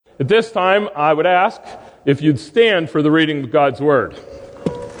At this time, I would ask if you'd stand for the reading of God's Word.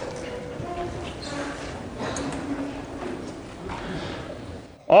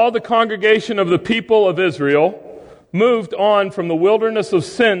 All the congregation of the people of Israel moved on from the wilderness of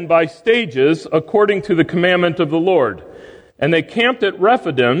sin by stages according to the commandment of the Lord. And they camped at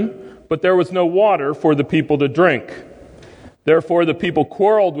Rephidim, but there was no water for the people to drink. Therefore the people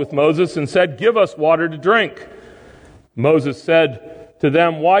quarreled with Moses and said, "Give us water to drink." Moses said to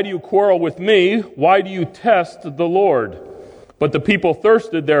them, "Why do you quarrel with me? Why do you test the Lord?" But the people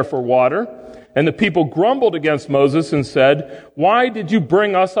thirsted there for water, and the people grumbled against Moses and said, "Why did you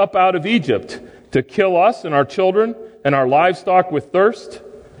bring us up out of Egypt, to kill us and our children and our livestock with thirst?"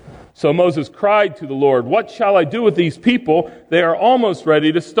 So Moses cried to the Lord, "What shall I do with these people? They are almost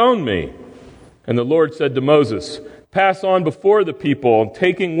ready to stone me." And the Lord said to Moses, "Pass on before the people,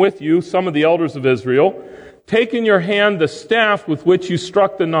 taking with you some of the elders of Israel. Take in your hand the staff with which you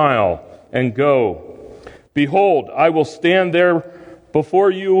struck the Nile, and go. Behold, I will stand there before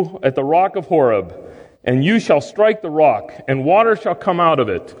you at the rock of Horeb, and you shall strike the rock, and water shall come out of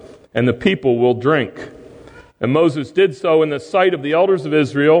it, and the people will drink." And Moses did so in the sight of the elders of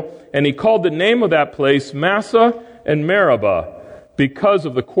Israel, and he called the name of that place Massah and Meribah, because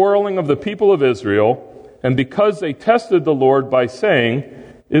of the quarreling of the people of Israel, and because they tested the Lord by saying,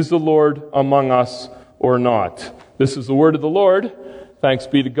 "Is the Lord among us or not?" This is the word of the Lord. Thanks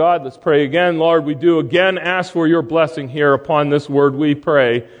be to God. Let's pray again. Lord, we do again ask for your blessing here upon this word, we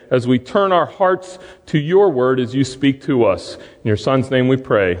pray, as we turn our hearts to your word as you speak to us. In your Son's name we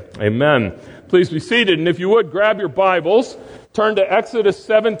pray. Amen. Please be seated, and if you would, grab your Bibles, turn to Exodus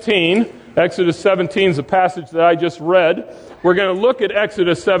 17. Exodus 17 is a passage that I just read. We're going to look at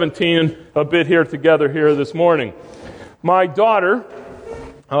Exodus 17 a bit here together here this morning. My daughter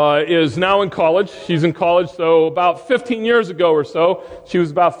is now in college. She's in college, so about 15 years ago or so, she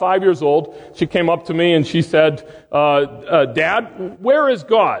was about 5 years old. She came up to me and she said, "Dad, where is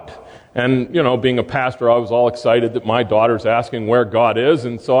God?" And, you know, being a pastor, I was all excited that my daughter's asking where God is.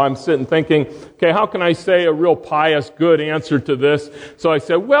 And so I'm sitting thinking, okay, how can I say a real pious, good answer to this? So I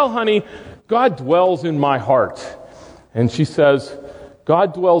said, "Well, honey, God dwells in my heart." And she says,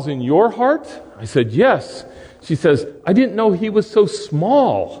 "God dwells in your heart?" I said, "Yes." She says, "I didn't know he was so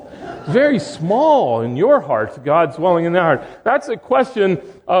small. Very small in your heart, God's dwelling in their heart." That's a question,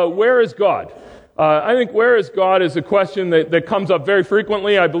 where is God? I think where is God is a question that comes up very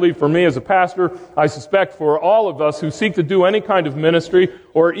frequently, I believe, for me as a pastor. I suspect for all of us who seek to do any kind of ministry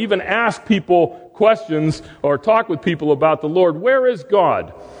or even ask people questions or talk with people about the Lord. Where is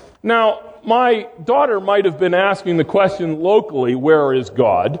God? Now, my daughter might have been asking the question locally, where is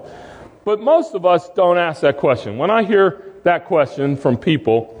God? But most of us don't ask that question. When I hear that question from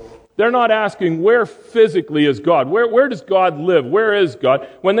people, they're not asking where physically is God. Where does God live? Where is God?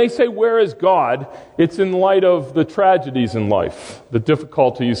 When they say where is God, it's in light of the tragedies in life, the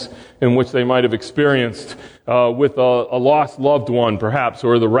difficulties in which they might have experienced with a lost loved one, perhaps,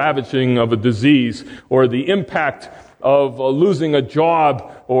 or the ravaging of a disease, or the impact of losing a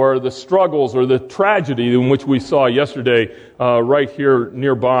job, or the struggles or the tragedy in which we saw yesterday right here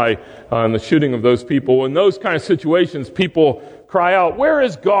nearby in the shooting of those people. In those kind of situations, people cry out, "Where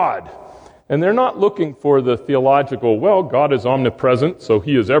is God?" And they're not looking for the theological, well, God is omnipresent, so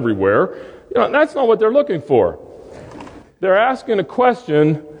he is everywhere. You know, that's not what they're looking for. They're asking a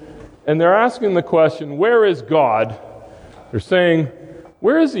question, and they're asking the question, where is God? They're saying,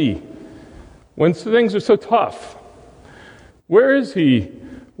 where is he when things are so tough? Where is he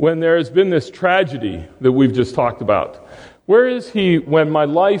when there has been this tragedy that we've just talked about? Where is he when my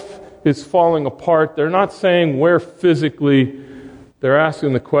life is falling apart? They're not saying where physically. They're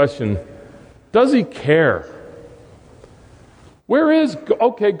asking the question, does he care? Where is,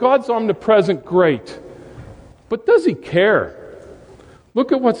 okay, God's omnipresent, great. But does he care?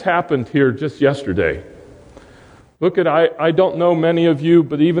 Look at what's happened here just yesterday. Look at, I don't know many of you,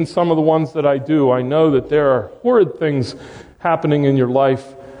 but even some of the ones that I do, I know that there are horrid things happening in your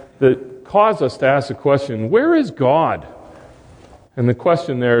life that cause us to ask the question, where is God? And the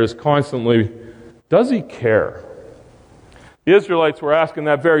question there is constantly, does he care? The Israelites were asking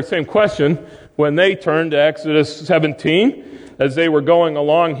that very same question when they turned to Exodus 17 as they were going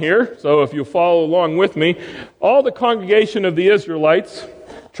along here. So if you follow along with me, all the congregation of the Israelites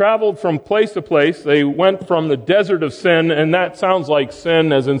traveled from place to place. They went from the desert of sin, and that sounds like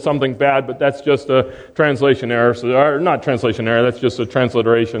sin as in something bad, but that's just a translation error. Or not translation error, that's just a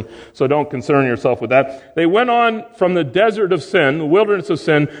transliteration. So don't concern yourself with that. They went on from the desert of sin, the wilderness of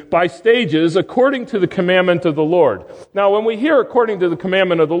sin, by stages according to the commandment of the Lord. Now, when we hear according to the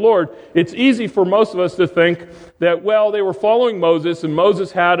commandment of the Lord, it's easy for most of us to think that, well, they were following Moses, and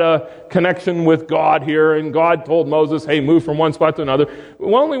Moses had a connection with God here, and God told Moses, hey, move from one spot to another.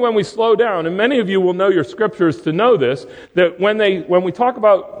 Only when we slow down, and many of you will know your scriptures to know this, that when we talk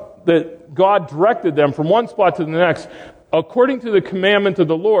about that God directed them from one spot to the next, according to the commandment of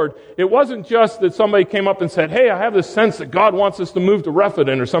the Lord, it wasn't just that somebody came up and said, hey, I have this sense that God wants us to move to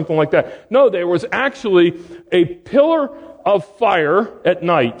Rephidim or something like that. No, there was actually a pillar of fire at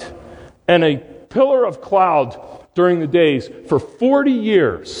night and a pillar of cloud during the days for 40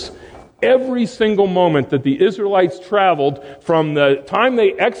 years. Every single moment that the Israelites traveled from the time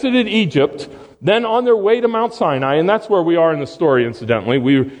they exited Egypt, then on their way to Mount Sinai, and that's where we are in the story, incidentally.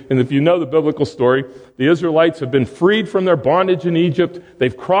 And if you know the biblical story, the Israelites have been freed from their bondage in Egypt.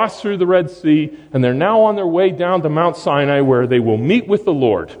 They've crossed through the Red Sea, and they're now on their way down to Mount Sinai where they will meet with the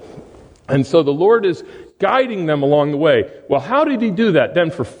Lord. And so the Lord is guiding them along the way. Well, how did he do that?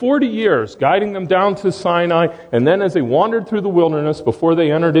 Then for 40 years, guiding them down to Sinai, and then as they wandered through the wilderness before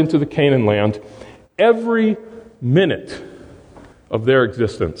they entered into the Canaan land, every minute of their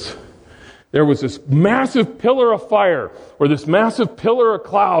existence, there was this massive pillar of fire, or this massive pillar of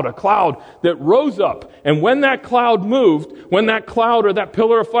cloud, a cloud that rose up. And when that cloud moved, when that cloud or that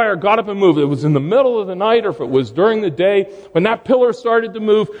pillar of fire got up and moved, it was in the middle of the night or if it was during the day, when that pillar started to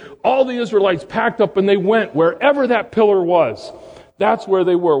move, all the Israelites packed up and they went wherever that pillar was. That's where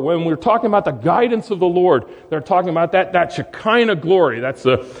they were. When we're talking about the guidance of the Lord, they're talking about that Shekinah glory. That's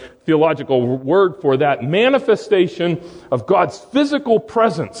the theological word for that manifestation of God's physical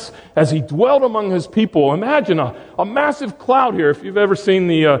presence as he dwelt among his people. Imagine a massive cloud here. If you've ever seen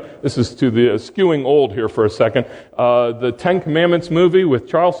this is to the skewing old here for a second, the Ten Commandments movie with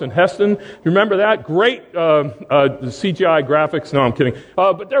Charlton Heston. You remember that? Great CGI graphics. No, I'm kidding.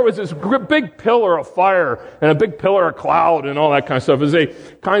 But there was this big pillar of fire and a big pillar of cloud and all that kind of stuff. As they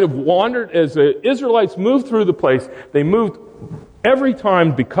kind of wandered, as the Israelites moved through the place, they moved every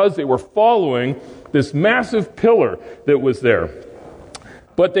time because they were following this massive pillar that was there.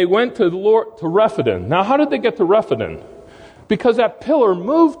 But they went to Rephidim. Now, how did they get to Rephidim? Because that pillar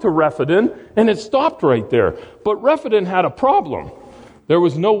moved to Rephidim and it stopped right there. But Rephidim had a problem. There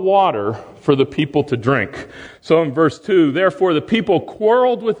was no water for the people to drink. So in verse 2, therefore the people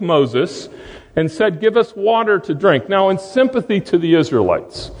quarreled with Moses and said, give us water to drink. Now, in sympathy to the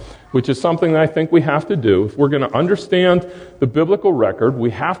Israelites, which is something that I think we have to do. If we're going to understand the biblical record,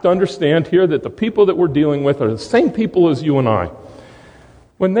 we have to understand here that the people that we're dealing with are the same people as you and I.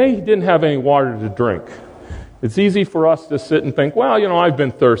 When they didn't have any water to drink, it's easy for us to sit and think, well, I've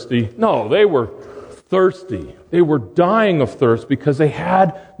been thirsty. No, they were thirsty. They were dying of thirst because they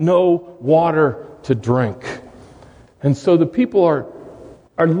had no water to drink. And so the people are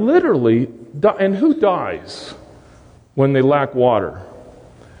literally, and who dies when they lack water?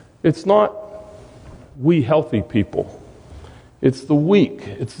 It's not we healthy people. It's the weak.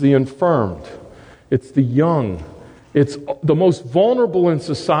 It's the infirmed. It's the young. It's the most vulnerable in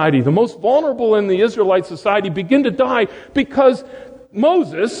society. The most vulnerable in the Israelite society begin to die because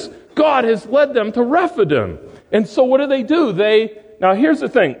Moses, God has led them to Rephidim. And so what do? Now here's the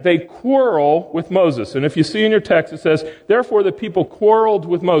thing. They quarrel with Moses. And if you see in your text, it says, therefore the people quarreled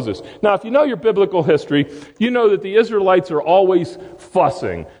with Moses. Now if you know your biblical history, you know that the Israelites are always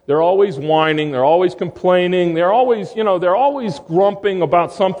fussing. They're always whining. They're always complaining. They're always grumping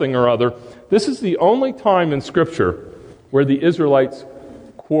about something or other. This is the only time in Scripture where the Israelites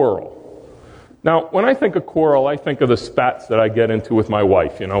quarrel. Now, when I think of quarrel, I think of the spats that I get into with my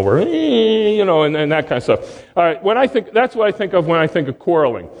wife, and that kind of stuff. All right, that's what I think of when I think of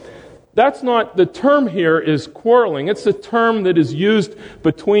quarreling. That's not, the term here is quarreling. It's a term that is used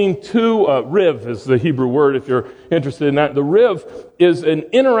between two, riv is the Hebrew word if you're interested in that. The riv is an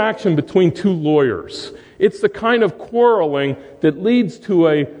interaction between two lawyers. It's the kind of quarreling that leads to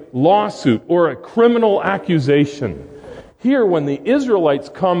a lawsuit or a criminal accusation. Here, when the Israelites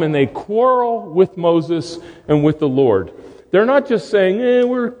come and they quarrel with Moses and with the Lord, they're not just saying,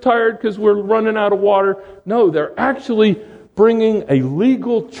 we're tired because we're running out of water. No, they're actually bringing a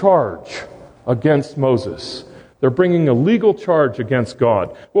legal charge against Moses. They're bringing a legal charge against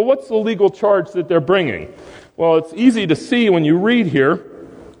God. Well, what's the legal charge that they're bringing? Well, it's easy to see when you read here.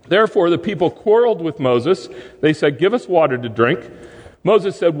 Therefore, the people quarreled with Moses. They said, give us water to drink.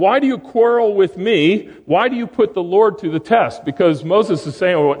 Moses said, why do you quarrel with me? Why do you put the Lord to the test? Because Moses is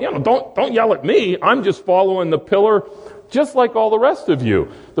saying, well, don't yell at me. I'm just following the pillar just like all the rest of you.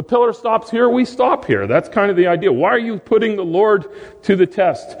 The pillar stops here, we stop here. That's kind of the idea. Why are you putting the Lord to the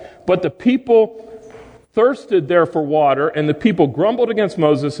test? But the people thirsted there for water, and the people grumbled against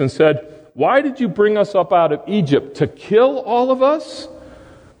Moses and said, why did you bring us up out of Egypt? To kill all of us?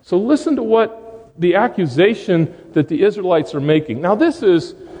 So listen to what the accusation that the Israelites are making. Now this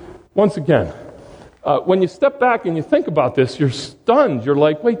is, once again, when you step back and you think about this, you're stunned. You're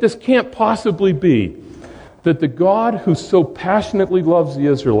like, wait, this can't possibly be. That the God who so passionately loves the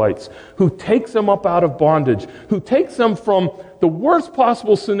Israelites, who takes them up out of bondage, who takes them from the worst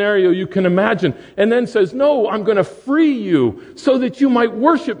possible scenario you can imagine, and then says, no, I'm going to free you so that you might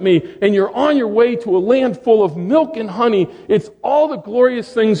worship me, and you're on your way to a land full of milk and honey. It's all the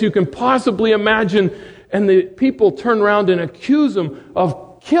glorious things you can possibly imagine, and the people turn around and accuse him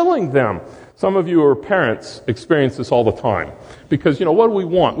of killing them. Some of you who are parents experience this all the time. Because, what do we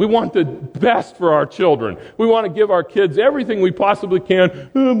want? We want the best for our children. We want to give our kids everything we possibly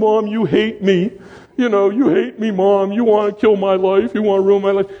can. Oh, Mom, you hate me. You hate me, Mom. You want to kill my life. You want to ruin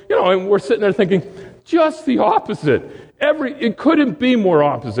my life. And we're sitting there thinking, just the opposite. It couldn't be more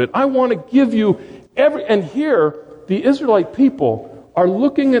opposite. I want to give you and here, the Israelite people are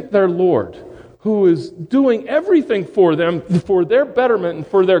looking at their Lord, who is doing everything for them, for their betterment and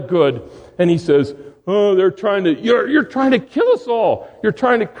for their good. And he says, oh, you're trying to kill us all. You're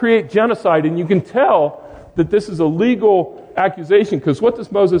trying to create genocide. And you can tell that this is a legal accusation, because what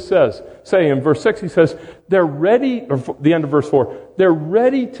does Moses say in verse 6? He says, they're ready, or the end of verse 4, they're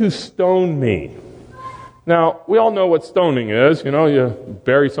ready to stone me. Now, we all know what stoning is. You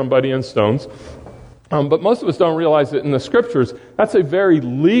bury somebody in stones. But most of us don't realize that in the Scriptures, that's a very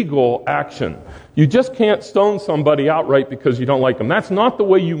legal action. You just can't stone somebody outright because you don't like them. That's not the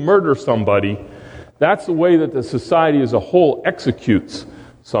way you murder somebody. That's the way that the society as a whole executes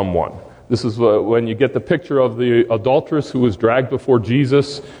someone. This is when you get the picture of the adulteress who was dragged before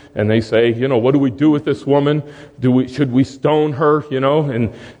Jesus, and they say, what do we do with this woman? Should we stone her?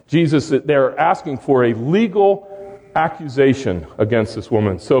 And Jesus, they're asking for a legal accusation against this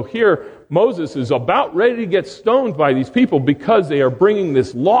woman. So here, Moses is about ready to get stoned by these people because they are bringing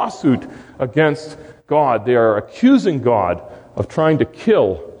this lawsuit against God. They are accusing God of trying to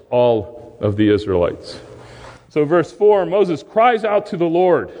kill all of the Israelites. So verse 4, Moses cries out to the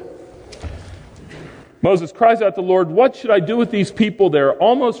Lord. Moses cries out to the Lord, what should I do with these people? They're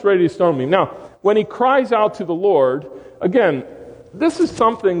almost ready to stone me. Now, when he cries out to the Lord, again, this is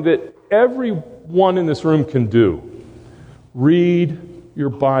something that everyone in this room can do. Read your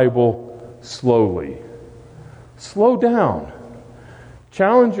Bible slowly. Slow down.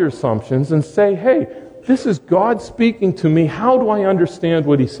 Challenge your assumptions and say, hey, this is God speaking to me. How do I understand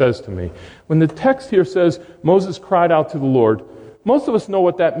what he says to me? When the text here says Moses cried out to the Lord, most of us know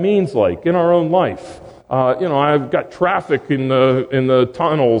what that means like in our own life. I've got traffic in the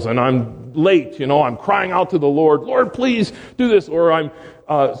tunnels and I'm late. I'm crying out to the Lord, Lord, please do this. Or I'm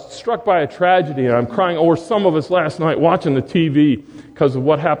struck by a tragedy and I'm crying. Or some of us last night watching the TV because of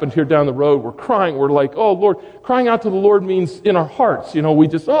what happened here down the road. We're crying. We're like, oh, Lord. Crying out to the Lord means in our hearts. We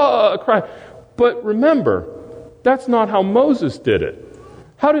just, cry. But remember, that's not how Moses did it.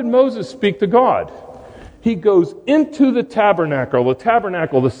 How did Moses speak to God? He goes into the tabernacle,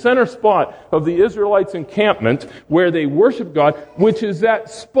 the center spot of the Israelites' encampment where they worship God, which is that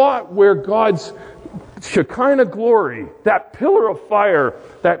spot where God's Shekinah glory, that pillar of fire,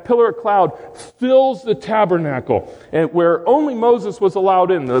 that pillar of cloud, fills the tabernacle, and where only Moses was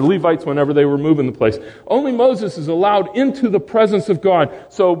allowed in. The Levites, whenever they were moving the place, only Moses is allowed into the presence of God.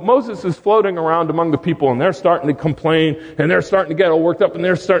 So Moses is floating around among the people, and they're starting to complain, and they're starting to get all worked up, and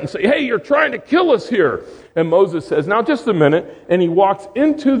they're starting to say, hey, you're trying to kill us here. And Moses says, now just a minute, and he walks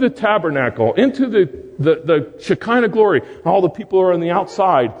into the tabernacle, into the Shekinah glory. All the people are on the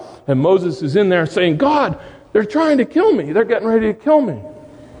outside, and Moses is in there saying, God, they're trying to kill me. They're getting ready to kill me.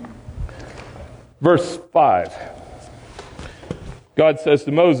 Verse 5. God says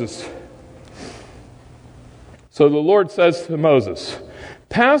to Moses, so the Lord says to Moses,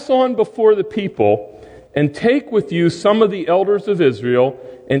 pass on before the people and take with you some of the elders of Israel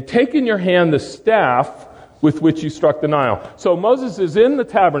and take in your hand the staff with which you struck the Nile. So Moses is in the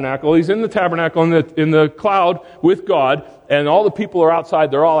tabernacle. He's in the tabernacle in the cloud with God, and all the people are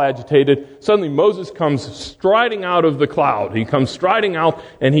outside. They're all agitated. Suddenly Moses comes striding out of the cloud. He comes striding out,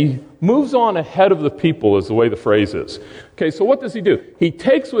 and he moves on ahead of the people, is the way the phrase is. Okay, so what does he do? He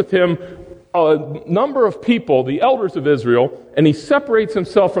takes with him a number of people, the elders of Israel, and he separates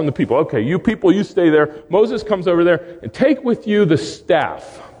himself from the people. Okay, you people, you stay there. Moses comes over there, and take with you the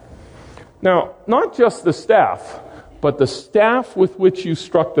staff. Now, not just the staff, but the staff with which you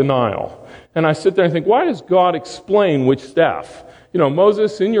struck the Nile. And I sit there and think, why does God explain which staff?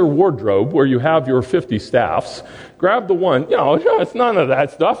 Moses, in your wardrobe where you have your 50 staffs, grab the one. It's none of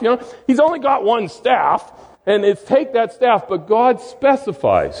that stuff. He's only got one staff, and it's take that staff, but God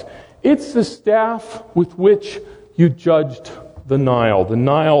specifies. It's the staff with which you judged the Nile,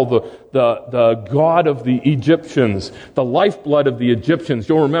 the god of the Egyptians, the lifeblood of the Egyptians.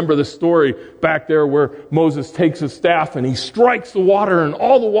 You'll remember the story back there where Moses takes his staff and he strikes the water and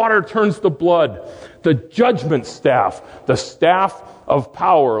all the water turns to blood. The judgment staff, the staff of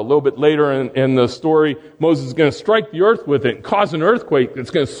power. A little bit later in the story, Moses is going to strike the earth with it and cause an earthquake that's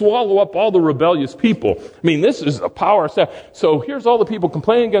going to swallow up all the rebellious people. This is a power staff. So here's all the people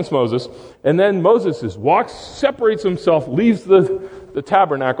complaining against Moses, and then Moses separates himself, leaves the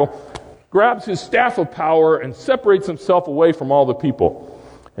tabernacle, grabs his staff of power and separates himself away from all the people.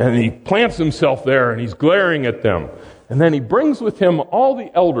 And he plants himself there and he's glaring at them. And then he brings with him all the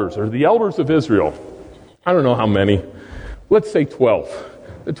elders, or the elders of Israel. I don't know how many. Let's say 12.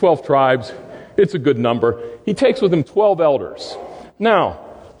 The 12 tribes. It's a good number. He takes with him 12 elders. Now,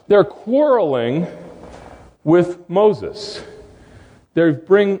 they're quarreling with Moses. They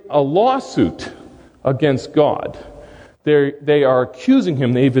bring a lawsuit against God. They are accusing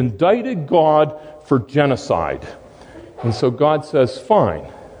him. They've indicted God for genocide. And so God says, fine.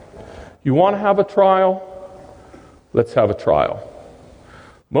 You want to have a trial? Let's have a trial.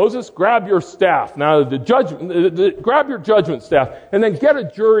 Moses, grab your staff. Now, grab your judgment staff, and then get a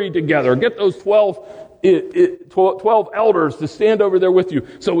jury together. Get those 12 elders to stand over there with you.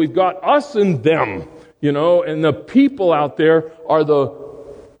 So we've got us and them, and the people out there are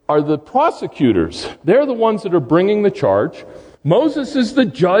the prosecutors. They're the ones that are bringing the charge. Moses is the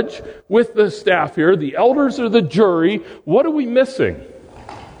judge with the staff here. The elders are the jury. What are we missing?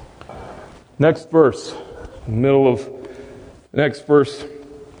 Next verse. Middle of the next verse.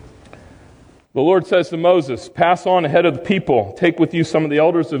 The Lord says to Moses, pass on ahead of the people. Take with you some of the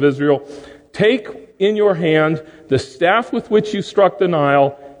elders of Israel. Take in your hand the staff with which you struck the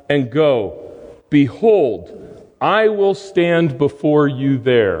Nile, and go. Behold, I will stand before you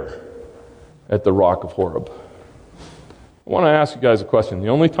there at the rock of Horeb. I want to ask you guys a question. The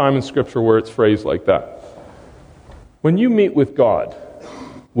only time in Scripture where it's phrased like that. When you meet with God,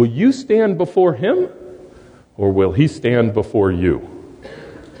 will you stand before Him, or will He stand before you?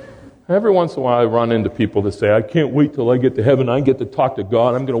 Every once in a while I run into people that say, I can't wait till I get to heaven. I get to talk to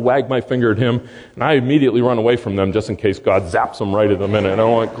God. I'm going to wag my finger at Him. And I immediately run away from them just in case God zaps them right at the minute. I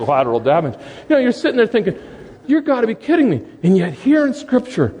don't want collateral damage. You're sitting there thinking, you've got to be kidding me. And yet here in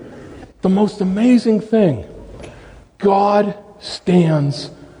Scripture, the most amazing thing, God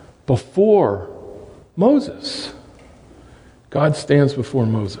stands before Moses. God stands before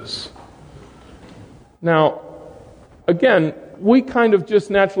Moses. Now, again, we kind of just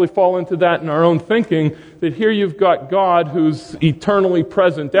naturally fall into that in our own thinking, that here you've got God who's eternally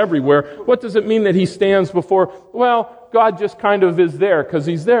present everywhere. What does it mean that He stands before? Well, God just kind of is there because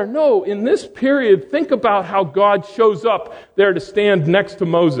He's there. No, in this period, think about how God shows up there to stand next to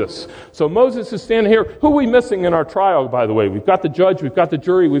Moses. So Moses is standing here. Who are we missing in our trial, by the way? We've got the judge, we've got the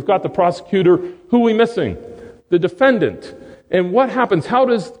jury, we've got the prosecutor. Who are we missing? The defendant. And what happens? How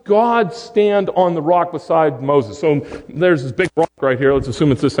does God stand on the rock beside Moses? So there's this big rock right here. Let's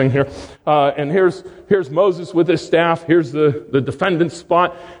assume it's this thing here. And here's Moses with his staff. Here's the defendant's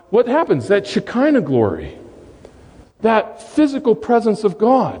spot. What happens? That Shekinah glory, that physical presence of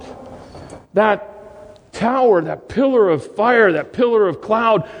God, that tower, that pillar of fire, that pillar of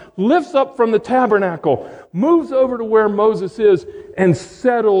cloud lifts up from the tabernacle, moves over to where Moses is, and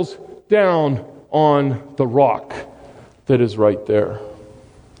settles down on the rock that is right there.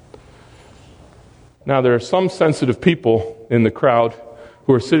 Now, there are some sensitive people in the crowd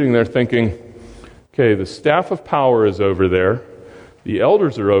who are sitting there thinking, okay, the staff of power is over there. The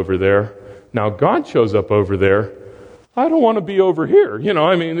elders are over there. Now God shows up over there. I don't want to be over here.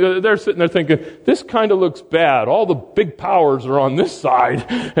 They're sitting there thinking, this kind of looks bad. All the big powers are on this side,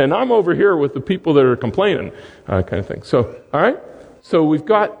 and I'm over here with the people that are complaining, kind of thing. So, all right? So we've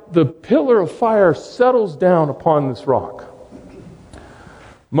got the pillar of fire settles down upon this rock.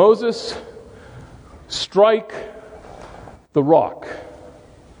 Moses, strike the rock.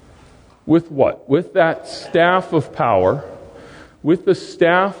 With what? With that staff of power, with the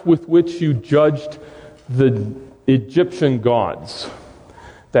staff with which you judged the Egyptian gods,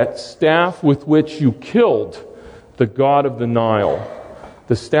 that staff with which you killed the god of the Nile,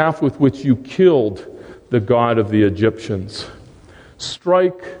 the staff with which you killed the god of the Egyptians.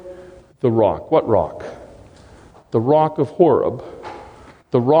 Strike the rock. What rock? The rock of Horeb.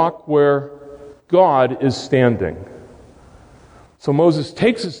 The rock where God is standing. So Moses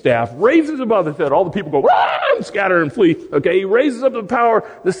takes his staff, raises it above his head. All the people go, "Rah!" and scatter and flee. Okay, he raises up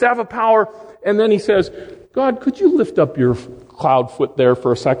the staff of power, and then he says, "God, could you lift up your cloud foot there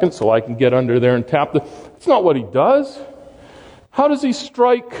for a second so I can get under there and tap the..." That's not what he does. How does he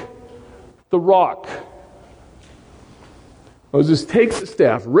strike the rock? Moses takes the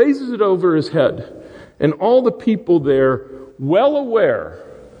staff, raises it over his head, and all the people there, well aware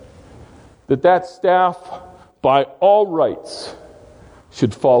that that staff, by all rights,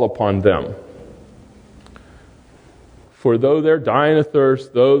 should fall upon them. For though they're dying of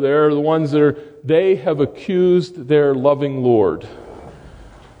thirst, though they're the ones they have accused their loving Lord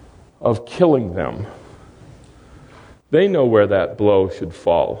of killing them. They know where that blow should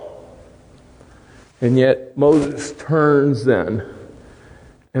fall. And yet Moses turns then,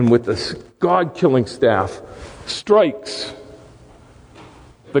 and with the God-killing staff, strikes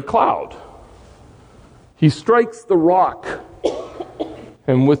the cloud. He strikes the rock,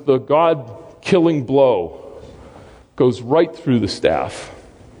 and with the God-killing blow, goes right through the staff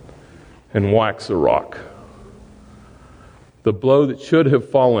and whacks the rock. The blow that should have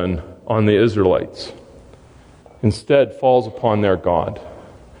fallen on the Israelites instead falls upon their God.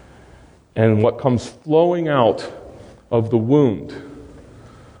 And what comes flowing out of the wound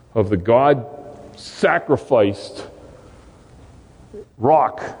of the God-sacrificed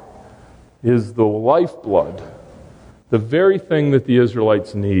rock is the lifeblood, the very thing that the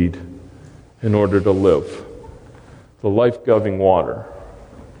Israelites need in order to live, the life-giving water.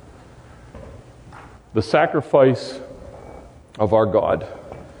 The sacrifice of our God,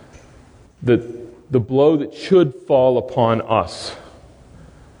 the blow that should fall upon us,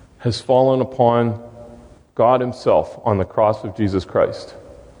 has fallen upon God himself on the cross of Jesus Christ.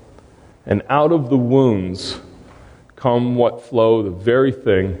 And out of the wounds come what flow the very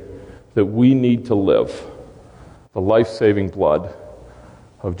thing that we need to live, the life-saving blood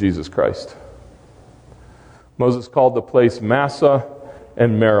of Jesus Christ. Moses called the place Massah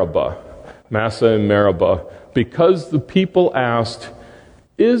and Meribah. Massah and Meribah, because the people asked,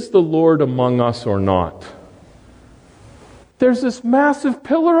 "Is the Lord among us or not?" There's this massive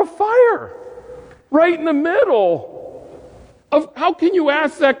pillar of fire right in the middle of, how can you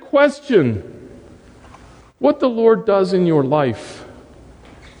ask that question? What the Lord does in your life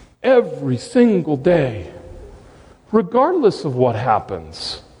every single day, regardless of what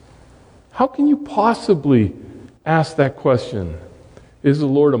happens. How can you possibly ask that question? Is the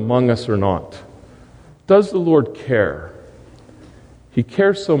Lord among us or not? Does the Lord care? He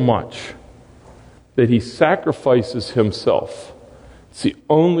cares so much that he sacrifices himself. It's the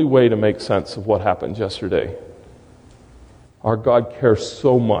only way to make sense of what happened yesterday. Our God cares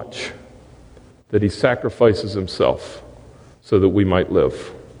so much that he sacrifices himself so that we might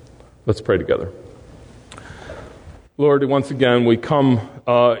live. Let's pray together. Lord, once again, we come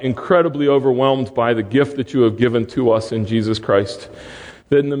incredibly overwhelmed by the gift that you have given to us in Jesus Christ.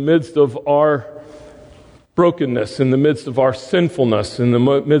 That in the midst of our brokenness, in the midst of our sinfulness, in the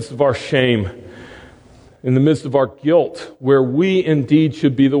midst of our shame, in the midst of our guilt, where we indeed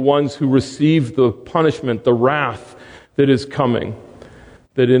should be the ones who receive the punishment, the wrath that is coming,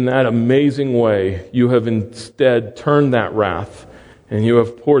 that in that amazing way you have instead turned that wrath and you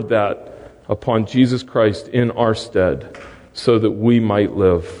have poured that upon Jesus Christ in our stead so that we might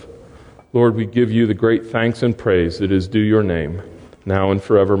live. Lord, we give you the great thanks and praise that is due your name, now and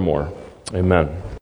forevermore. Amen.